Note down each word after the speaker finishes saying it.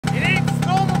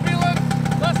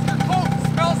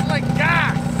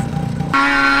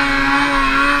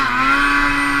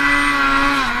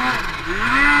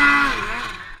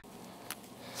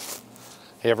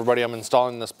Hey everybody, I'm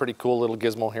installing this pretty cool little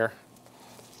gizmo here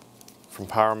from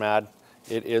Powermadd.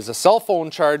 It is a cell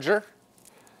phone charger,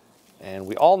 and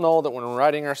we all know that when we're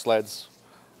riding our sleds,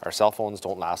 our cell phones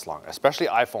don't last long, especially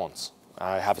iPhones.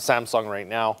 I have a Samsung right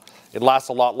now. It lasts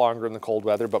a lot longer in the cold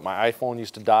weather, but my iPhone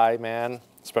used to die, man,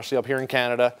 especially up here in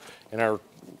Canada, in our,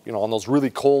 on those really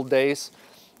cold days,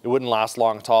 it wouldn't last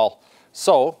long at all.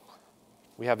 So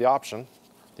we have the option,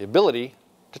 the ability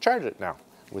to charge it now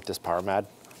with this Powermadd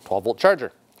 12-volt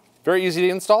charger. Very easy to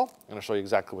install. I'm going to show you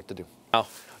exactly what to do. Now,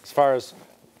 as far as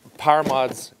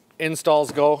Powermadd's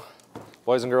installs go,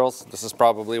 boys and girls, this is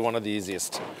probably one of the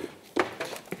easiest. I'm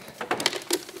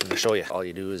going to show you. All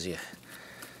you do is you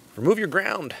remove your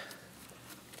ground.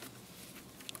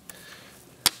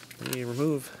 Then you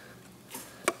remove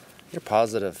your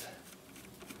positive.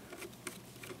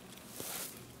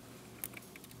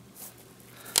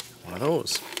 One of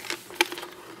those.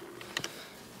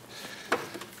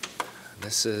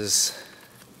 This is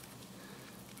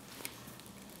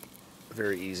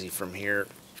very easy from here.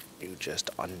 You just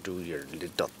undo your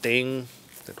little thing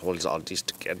that holds all these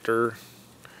together.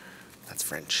 That's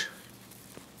French.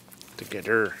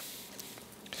 Together.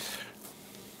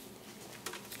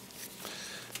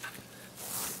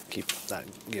 Keep that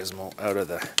gizmo out of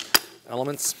the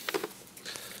elements.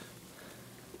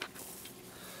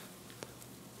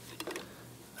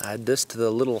 Add this to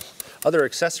the little other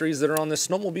accessories that are on this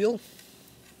snowmobile.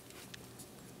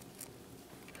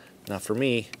 Now for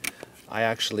me, I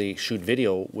actually shoot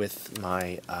video with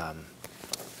my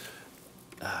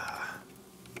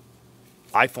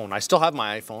iPhone. I still have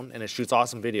my iPhone and it shoots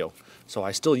awesome video. So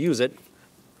I still use it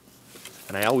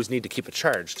and I always need to keep it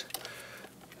charged.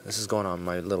 This is going on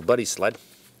my little buddy's sled,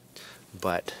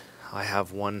 but I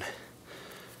have one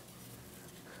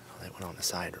that went on the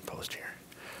side or post here.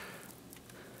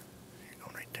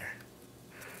 Going right there.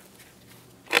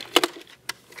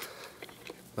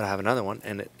 But I have another one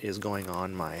and it is going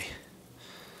on my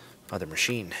other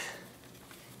machine.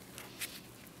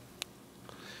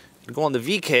 You go on the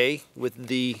VK with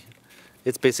the,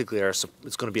 it's basically it's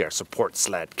going to be our support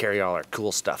sled, carry all our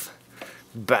cool stuff,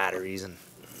 batteries and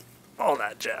all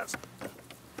that jazz.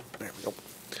 There we go.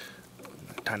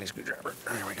 Tiny screwdriver.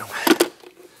 There we go.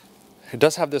 It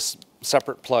does have this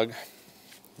separate plug.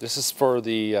 This is for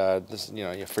the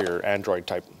for your Android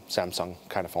type Samsung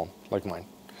kind of phone, like mine.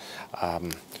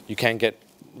 You can get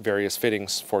various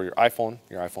fittings for your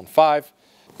iPhone 5.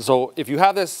 So if you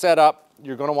have this set up,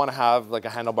 you're going to want to have like a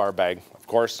handlebar bag, of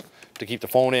course, to keep the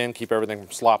phone in, keep everything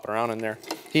from slopping around in there.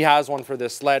 He has one for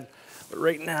this sled, but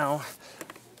right now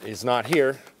it's not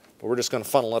here, but we're just going to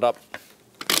funnel it up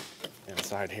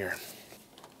inside here.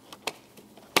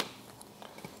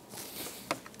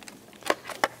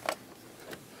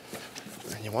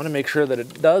 And you want to make sure that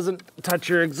it doesn't touch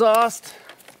your exhaust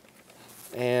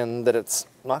and that it's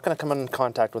not going to come in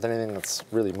contact with anything that's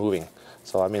really moving.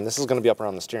 So I mean, this is going to be up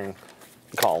around the steering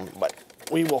column, but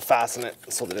we will fasten it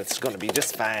so that it's going to be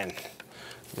just fine.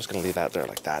 I'm just going to leave that there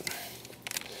like that.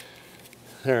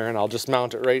 There, and I'll just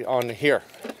mount it right on here.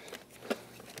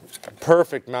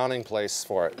 Perfect mounting place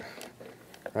for it,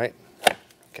 right?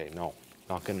 Okay, no,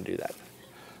 not going to do that.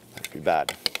 That'd be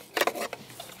bad.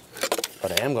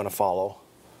 But I am going to follow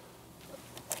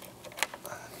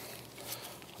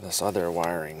this other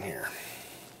wiring here.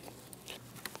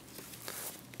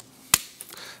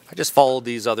 I just followed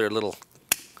these other little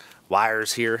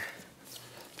wires here.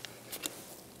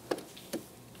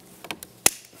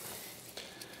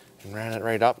 And ran it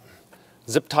right up.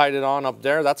 Zip tied it on up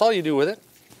there. That's all you do with it.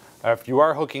 If you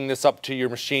are hooking this up to your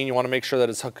machine, you want to make sure that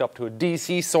it's hooked up to a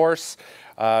DC source,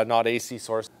 not AC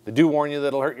source. They do warn you that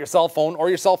it'll hurt your cell phone or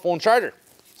your cell phone charger.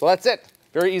 So that's it.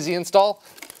 Very easy install.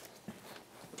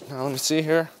 Now let me see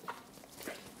here.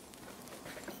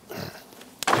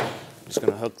 I'm just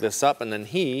going to hook this up and then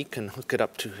he can hook it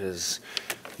up to his,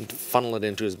 funnel it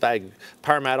into his bag.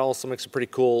 Powermadd also makes a pretty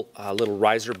cool little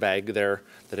riser bag there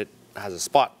that it has a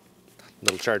spot.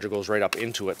 Little charger goes right up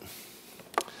into it.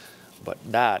 But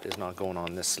that is not going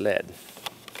on this sled.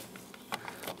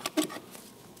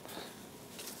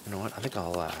 You know what? I think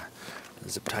I'll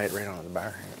zip tie it right onto the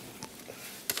bar here.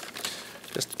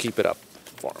 Just to keep it up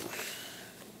for him.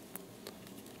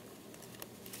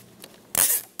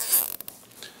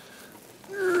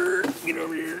 Get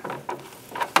over here.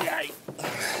 Yay.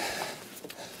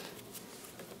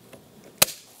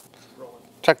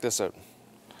 Check this out.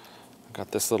 I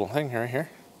got this little thing right here.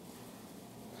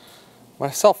 My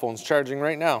cell phone's charging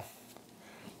right now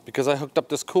because I hooked up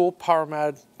this cool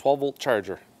Powermadd 12-volt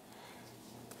charger.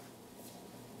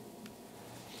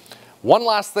 One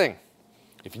last thing.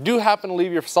 If you do happen to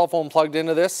leave your cell phone plugged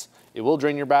into this, it will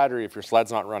drain your battery if your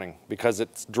sled's not running because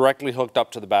it's directly hooked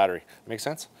up to the battery. Make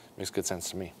sense? Makes good sense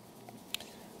to me.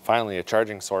 Finally, a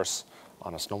charging source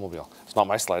on a snowmobile. It's not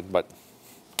my sled, but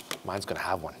mine's gonna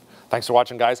have one. Thanks for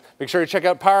watching, guys. Make sure you check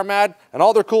out Powermadd and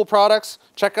all their cool products.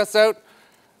 Check us out.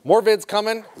 More vids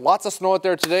coming. Lots of snow out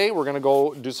there today. We're gonna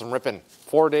go do some ripping.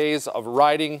 4 days of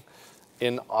riding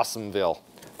in Awesomeville.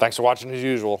 Thanks for watching as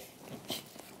usual.